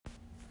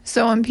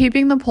So I'm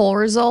peeping the poll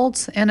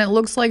results, and it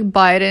looks like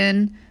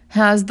Biden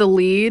has the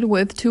lead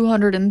with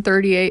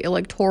 238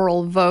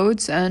 electoral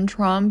votes, and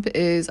Trump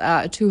is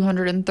at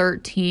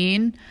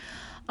 213.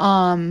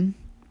 Um,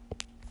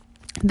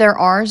 there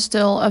are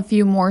still a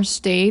few more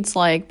states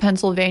like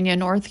Pennsylvania,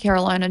 North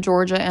Carolina,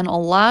 Georgia, and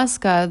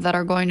Alaska that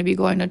are going to be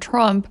going to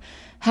Trump.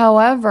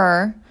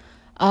 However,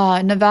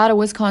 Nevada,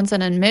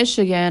 Wisconsin, and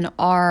Michigan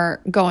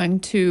are going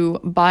to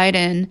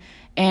Biden,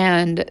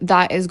 and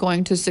that is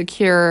going to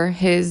secure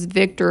his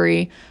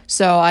victory.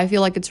 So I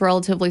feel like it's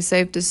relatively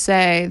safe to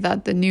say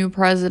that the new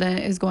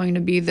president is going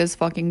to be this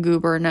fucking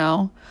goober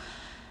now.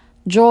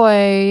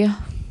 Joy.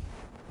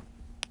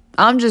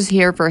 I'm just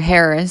here for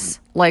Harris.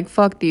 Like,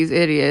 fuck these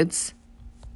idiots.